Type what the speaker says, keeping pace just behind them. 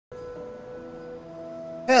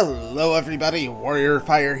Hello everybody, Warrior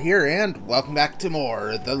Fire here, and welcome back to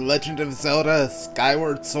more The Legend of Zelda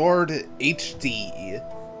Skyward Sword HD.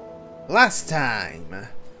 Last time,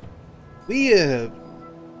 we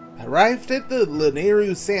arrived at the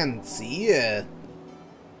Lanayru Sand Sea,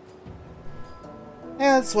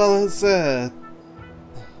 as well as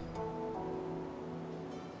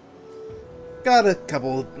got a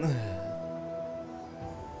couple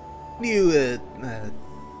new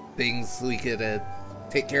things we could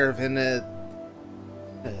take care of in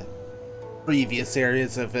previous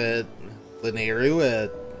areas of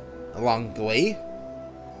Lanayru along the way.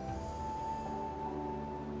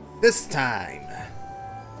 This time,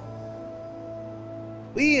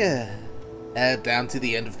 we head down to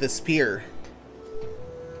the end of this pier.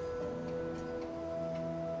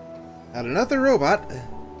 Got another robot.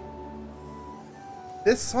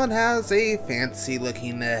 This one has a fancy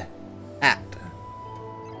looking hat.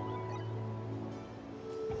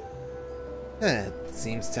 It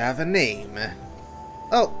seems to have a name.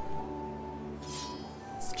 Oh!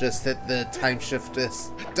 Let's just hit the time shift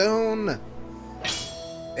stone.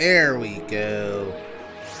 There we go.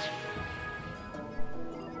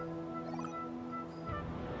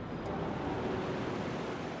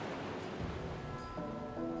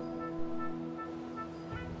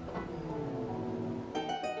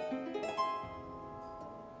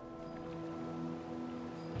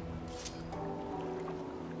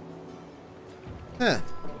 Huh.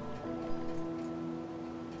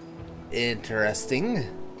 Interesting.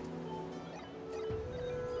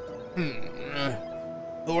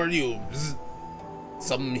 Who are you?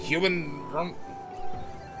 Some human?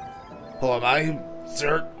 Who am I,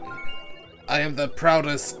 sir? I am the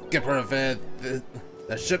proudest skipper of the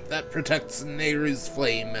ship that protects Nehru's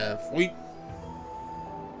flame.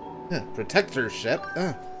 Protector ship?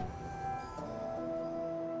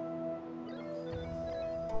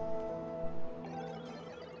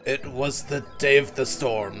 It was the day of the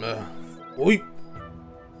storm.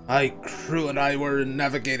 My crew and I were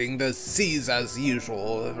navigating the seas as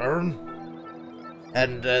usual,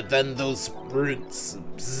 and then those brutes,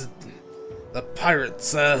 the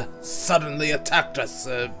pirates, suddenly attacked us,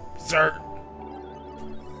 sir.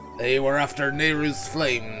 They were after Nehru's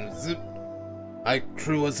flames. My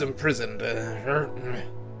crew was imprisoned,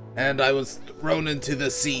 and I was thrown into the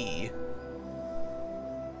sea.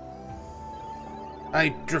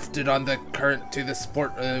 I drifted on the current to this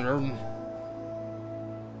port.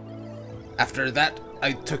 After that,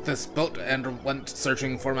 I took this boat and went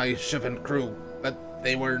searching for my ship and crew, but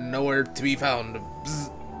they were nowhere to be found.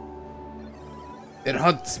 It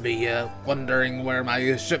haunts me, wondering where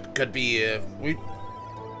my ship could be.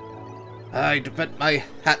 I'd bet my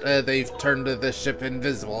hat they've turned the ship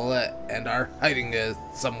invisible and are hiding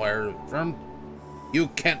somewhere. You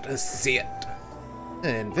can't see it.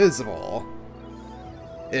 Invisible?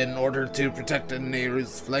 In order to protect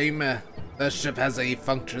Nehru's flame, the ship has a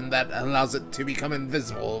function that allows it to become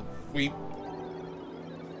invisible.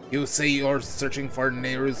 You say you're searching for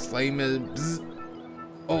Nehru's flame?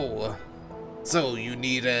 Oh, so you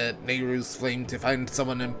need Nehru's flame to find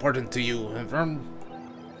someone important to you.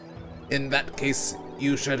 In that case,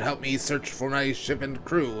 you should help me search for my ship and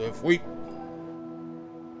crew.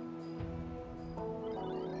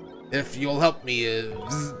 If you'll help me,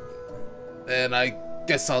 then I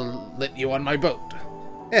guess I'll let you on my boat.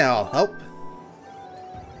 Yeah, I'll help.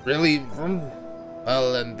 Really?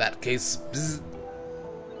 Well, in that case,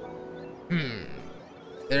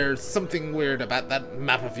 there's something weird about that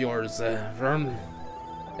map of yours,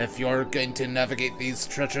 If you're going to navigate these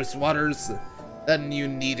treacherous waters, then you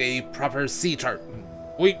need a proper sea chart.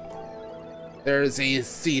 There's a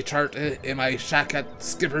sea chart in my shack at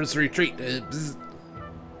Skipper's Retreat.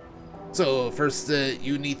 So first,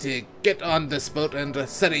 you need to get on this boat and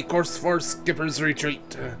set a course for Skipper's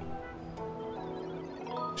Retreat.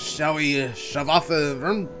 Shall we shove off?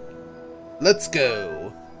 Let's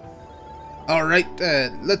go. Alright,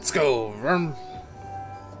 let's go.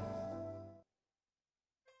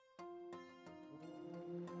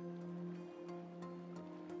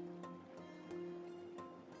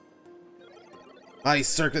 My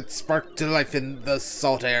circuit sparked to life in the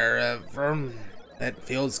salt air. It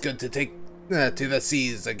feels good to take to the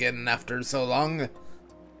seas again after so long.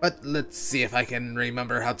 But let's see if I can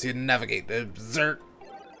remember how to navigate.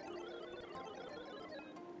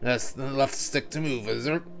 Press the left stick to move.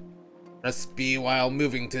 Press B while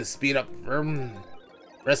moving to speed up.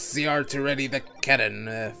 Press CR to ready the cannon.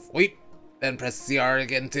 Then press CR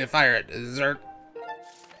again to fire it.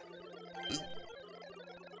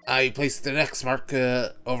 I placed an X mark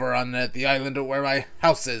over on the island where my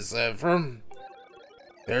house is.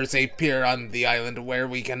 There's a pier on the island where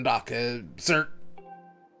we can dock, sir.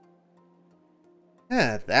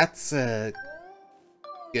 That's,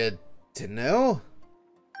 good to know.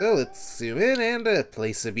 So let's zoom in and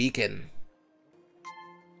place a beacon.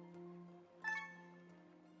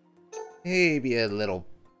 Maybe a little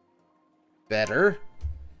better.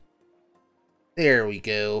 There we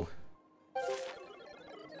go.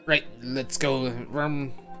 Right, let's go.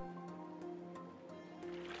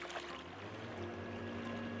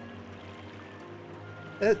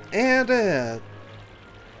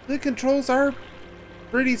 The controls are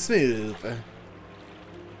pretty smooth.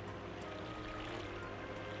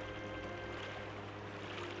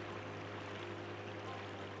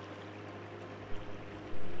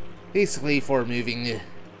 Basically, for moving,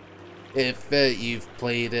 if you've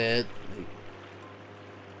played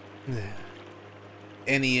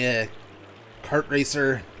any kart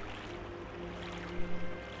racer,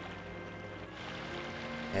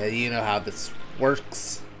 you know how this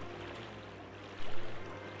works.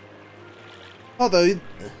 Although, you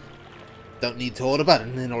don't need to hold a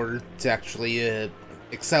button in order to actually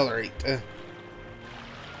accelerate.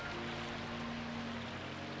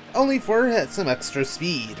 Only for some extra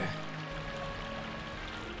speed.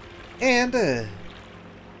 And,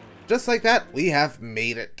 just like that, we have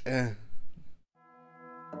made it.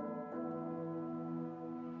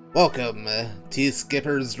 Welcome to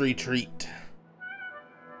Skipper's Retreat.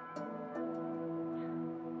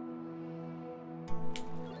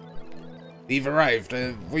 We've arrived.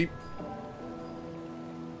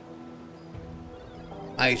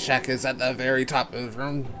 My shack is at the very top of the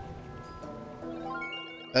room.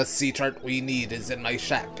 The sea chart we need is in my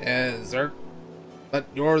shack, sir. But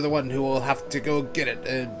you're the one who will have to go get it.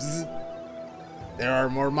 There are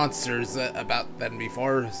more monsters about than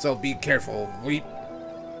before, so be careful.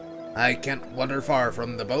 I can't wander far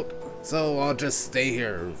from the boat, so I'll just stay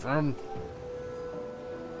here.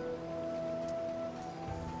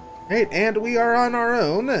 Right, and we are on our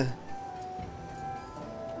own.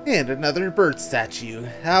 And another bird statue.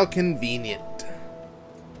 How convenient.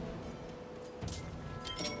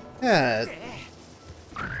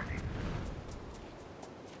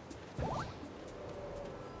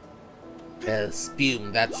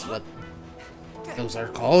 Spume, that's what those are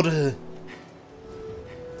called.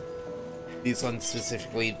 These ones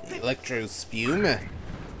specifically, electro spume.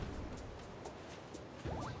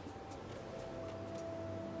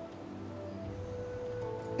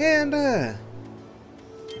 And,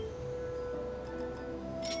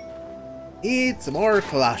 need some more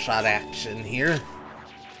claw shot action here.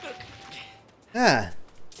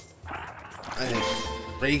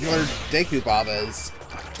 Regular Dekubabas.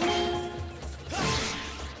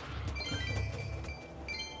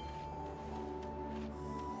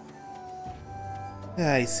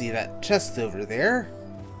 I see that chest over there.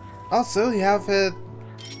 Also, you have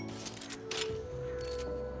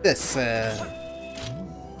this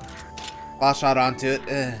claw shot onto it,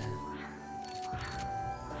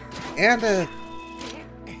 and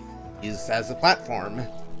used as a platform.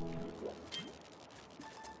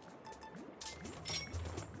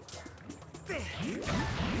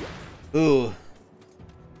 Ooh.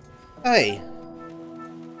 Hey.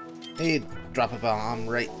 Hey, drop a bomb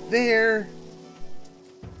right there.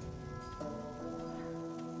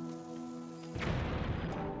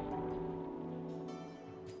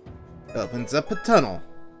 Opens up a tunnel.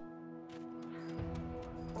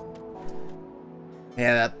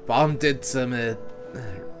 Yeah, that bomb did some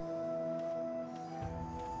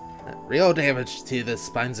real damage to the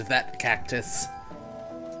spines of that cactus.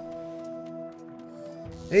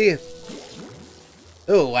 Hey.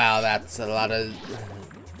 Oh wow, that's a lot of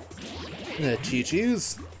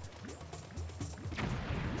choo-choos.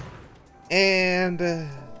 And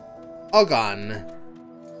all gone.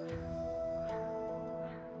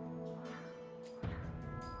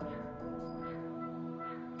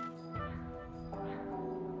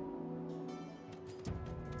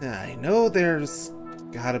 I know there's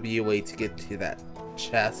gotta be a way to get to that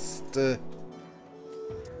chest.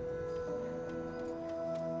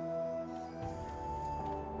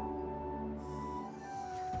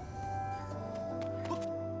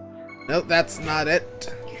 Nope, that's not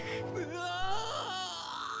it.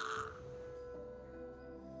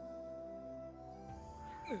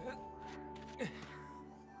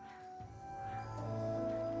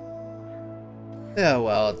 Yeah,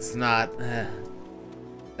 well, it's not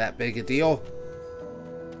that big a deal.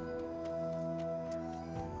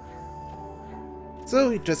 So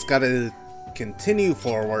we just gotta continue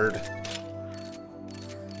forward.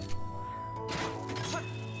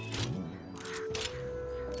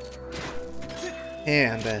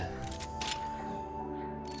 And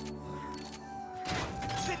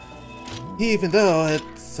Even though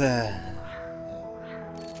it's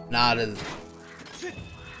not as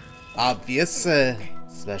obvious,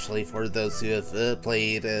 especially for those who have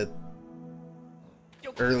played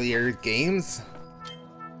earlier games.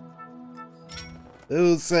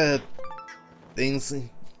 Those things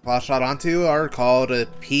Claw shot onto are called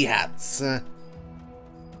P-hats.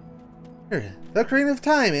 The Crane of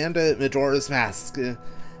Time and Majora's Mask.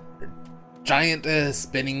 Giant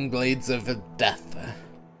spinning blades of death.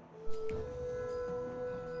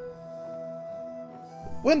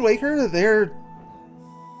 Wind Waker, they're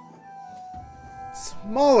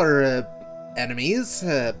smaller enemies,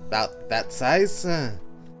 about that size.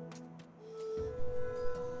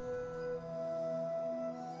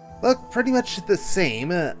 Look pretty much the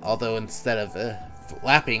same, although instead of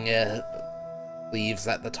flapping leaves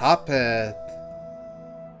at the top,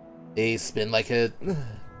 they spin like a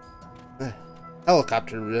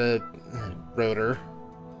helicopter rotor.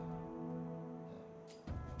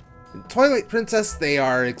 In Twilight Princess, they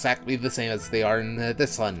are exactly the same as they are in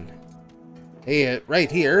this one. Hey, right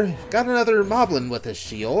here, got another Moblin with a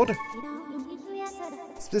shield.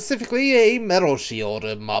 Specifically, a metal shield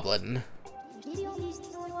Moblin.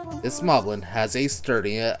 This Moblin has a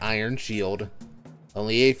sturdy iron shield.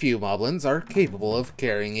 Only a few Moblins are capable of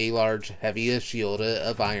carrying a large, heavy shield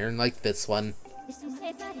of iron like this one.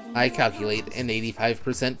 I calculate an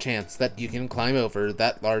 85% chance that you can climb over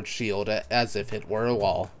that large shield as if it were a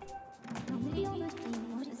wall.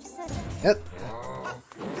 Yep.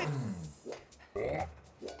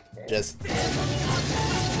 Just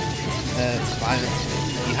climb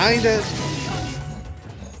behind it.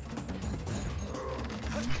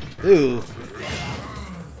 Ooh.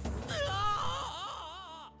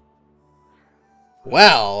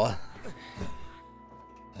 Well,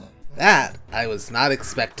 that I was not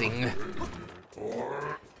expecting.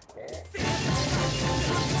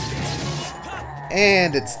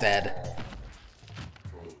 And it's dead.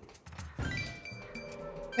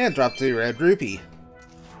 And dropped a red rupee.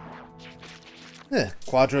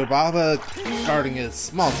 Quadro Baba guarding a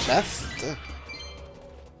small chest.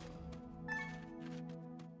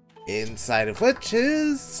 Inside of which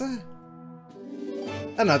is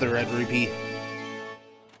another red rupee.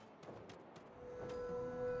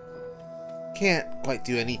 Can't quite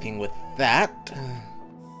do anything with that.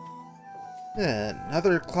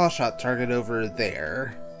 Another claw shot target over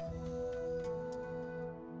there.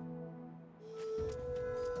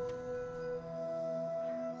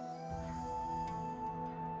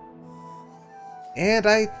 And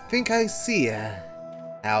I think I see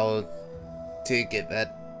how to get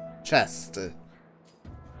that chest.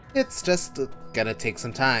 It's just gonna take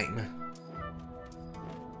some time.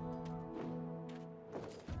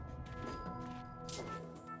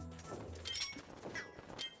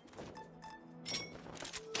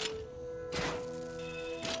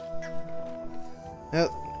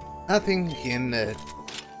 Well, nothing you can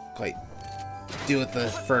quite do with the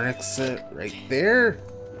Phoenix right there.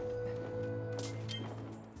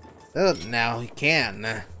 Oh, now he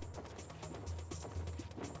can.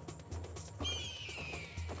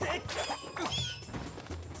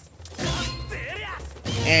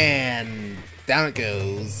 And down it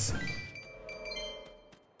goes.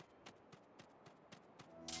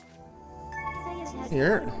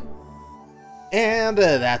 Here. And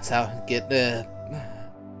that's how to get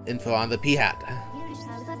info on the P-hat.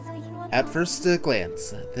 At first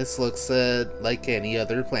glance, this looks like any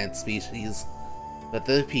other plant species. But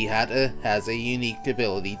the P-hat has a unique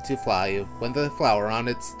ability to fly when the flower on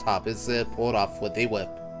its top is pulled off with a whip.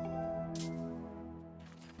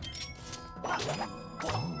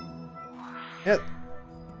 Yep.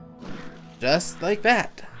 Just like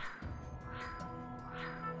that.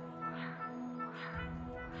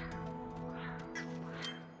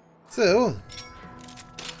 So,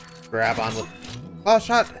 grab on with Claw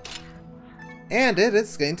Shot, and it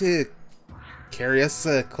is going to carry us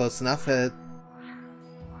close enough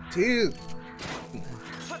to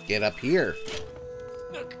get up here.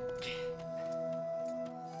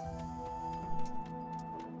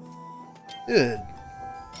 Good.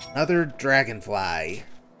 Another dragonfly.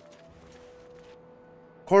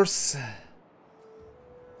 Of course,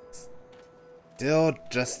 still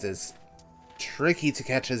just as tricky to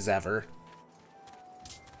catch as ever.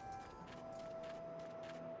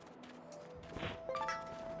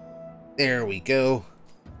 There we go.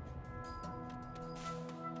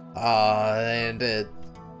 And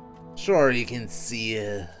sure, you can see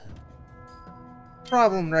a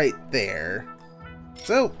problem right there.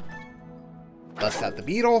 So, bust out the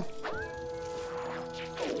beetle.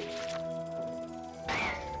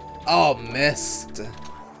 Oh, missed.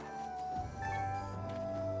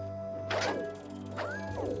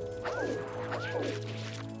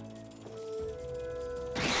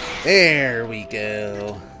 There we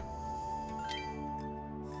go.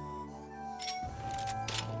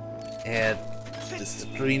 And this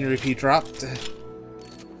green rupee dropped.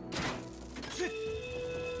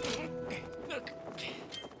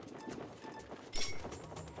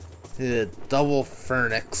 Double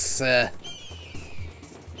Phoenix.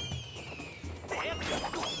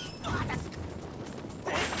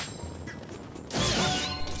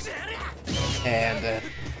 And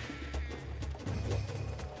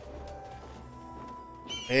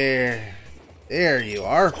there you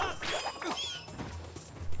are.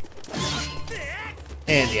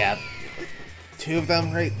 And yeah, two of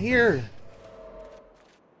them right here.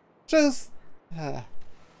 Just how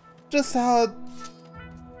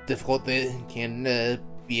difficult it can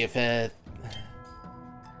be if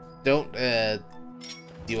don't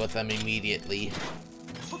deal with them immediately.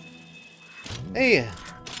 Hey,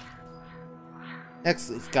 next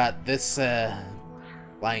we've got this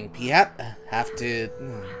flying Piat. Have to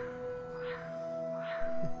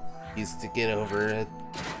use to get over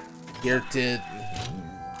here to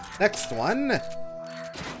next one.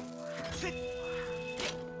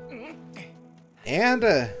 And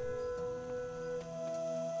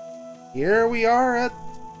here we are at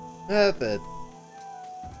the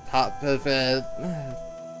top of the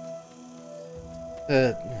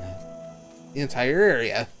entire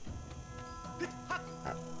area.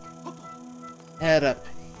 Head up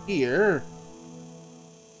here.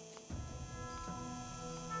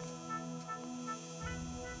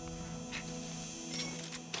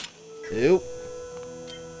 Nope.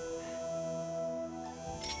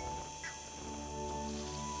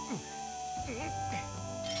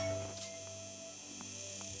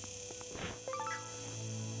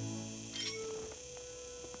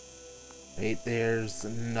 Wait, there's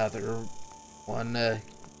another one to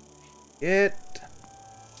get.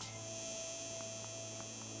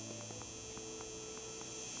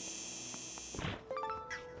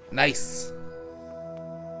 Nice.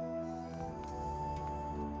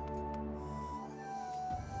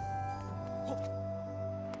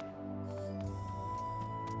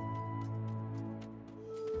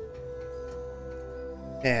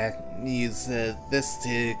 Yeah, use this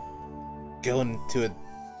to go into a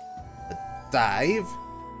dive.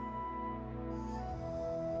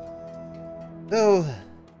 Though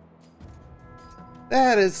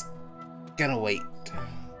that is gonna wait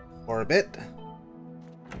for a bit.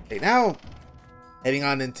 Okay, now heading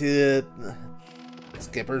on into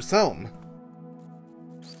Skipper's home.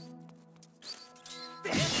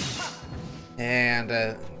 And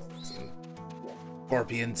some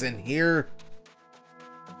scorpions in here.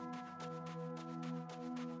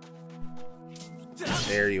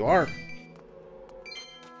 There you are.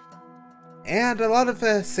 And a lot of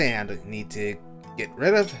sand I need to get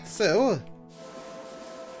rid of, so...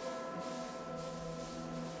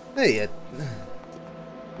 Hey,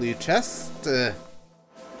 blue chest.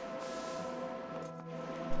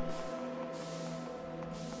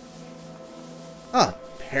 Oh,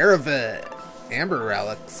 pair of amber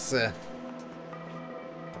relics.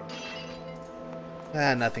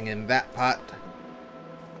 Nothing in that pot.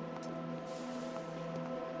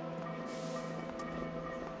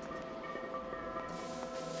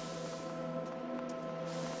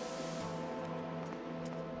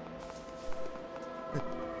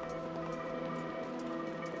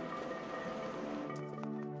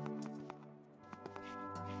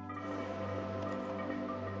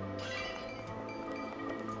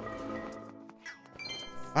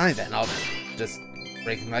 Fine then, I'll just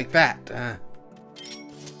break him like that.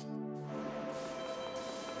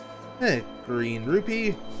 Green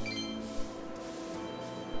rupee.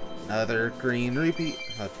 Another green rupee.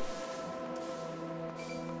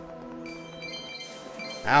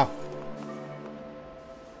 Ow.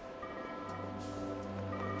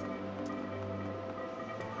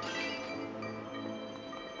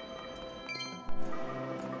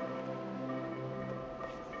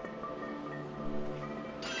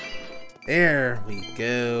 There we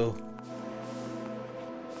go.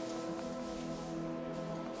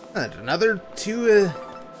 And another two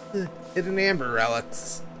hidden amber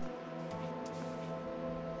relics.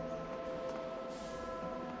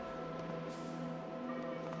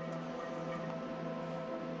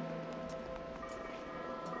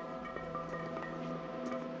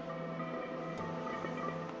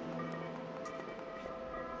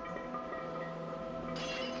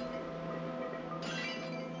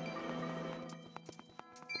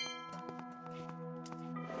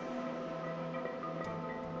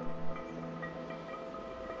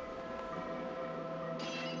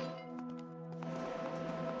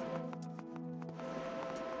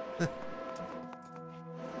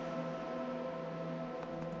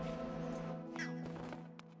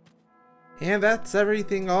 And that's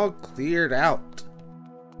everything all cleared out.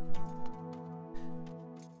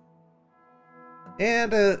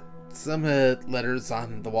 And some letters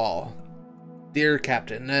on the wall. Dear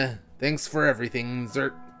Captain, thanks for everything,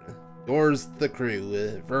 Zert. Yours, the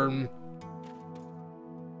crew, Verm.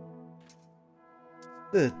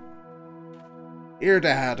 Dear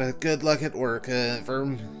Dad, good luck at work,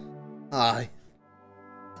 Verm. I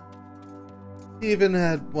even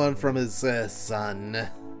had one from his son.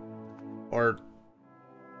 Or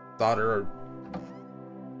daughter, or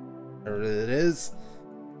whatever it is.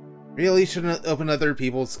 Really shouldn't open other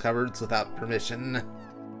people's cupboards without permission.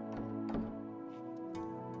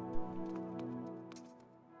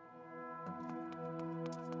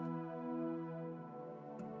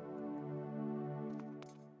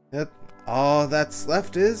 Yep. All that's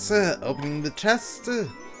left is opening the chest,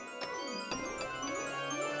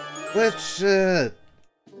 which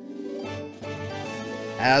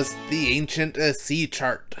has the ancient sea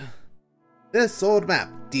chart. This old map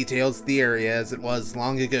details the area as it was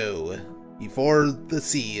long ago, before the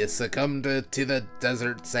sea succumbed to the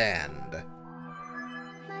desert sand.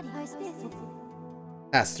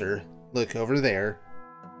 Master, look over there.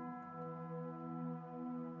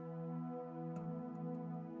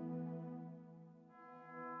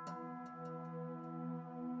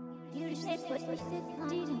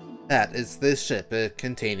 That is the ship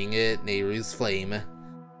containing Nehru's flame.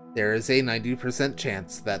 There is a 90%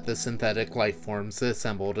 chance that the synthetic life forms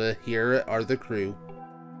assembled here are the crew.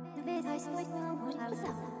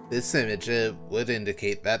 This image would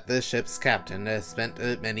indicate that the ship's captain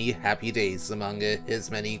spent many happy days among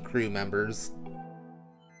his many crew members.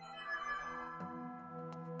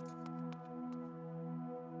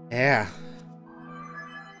 Yeah.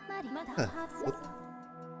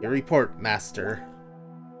 Your report, Master.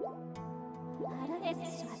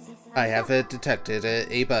 I have detected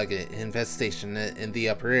a bug infestation in the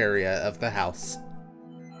upper area of the house.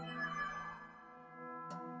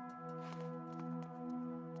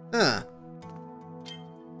 Huh.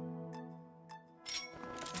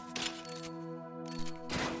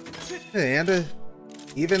 And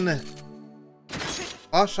even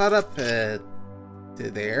all shot up to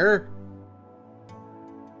there.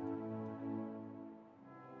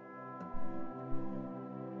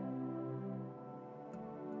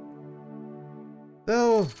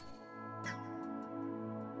 Though,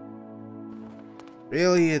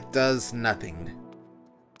 really it does nothing.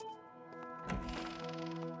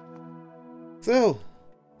 So,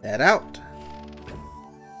 head out.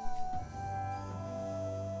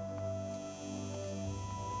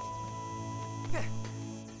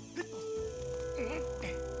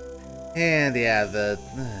 And yeah, the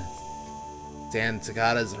sand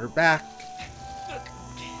cicadas are back.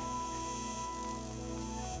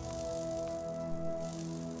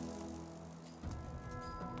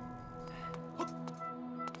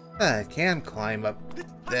 I can climb up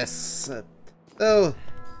this, though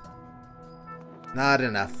not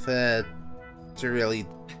enough to really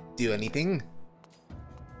do anything.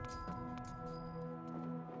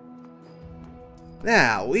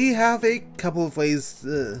 Now, we have a couple of ways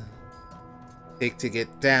to take to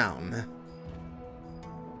get down.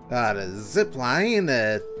 Got a zip line,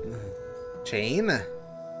 a chain,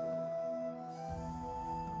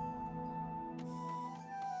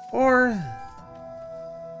 or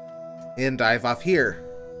and dive off here.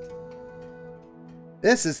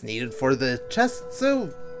 This is needed for the chest,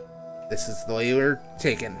 so this is the way we're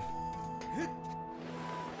taking.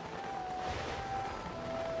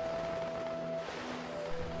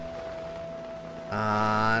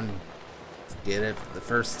 On, let's get it for the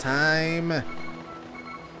first time.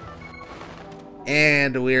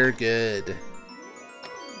 And we're good.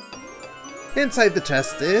 Inside the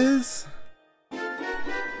chest is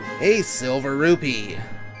a silver rupee.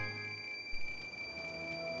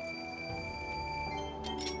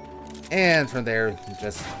 And from there, we can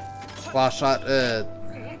just claw shot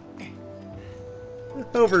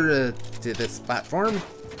over to this platform.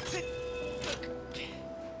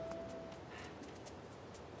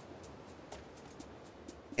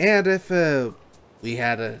 And if we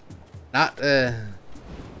had not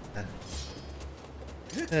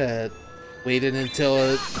waited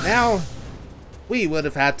until now, we would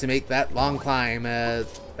have had to make that long climb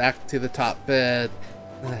back to the top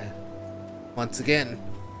once again.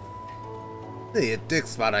 The dick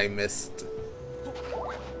spot I missed.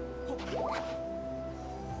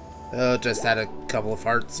 Oh, just had a couple of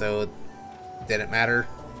hearts, so it didn't matter.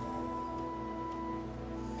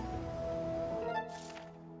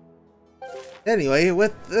 Anyway,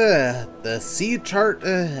 with the sea chart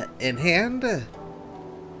in hand, I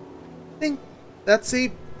think that's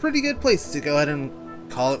a pretty good place to go ahead and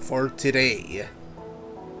call it for today.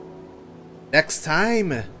 Next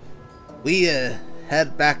time, we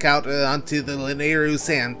head back out onto the Linearu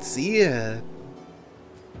Sand Sea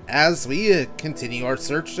as we continue our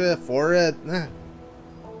search for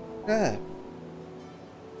the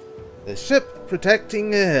ship protecting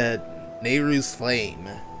Nehru's flame.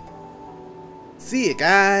 See you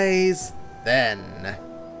guys then.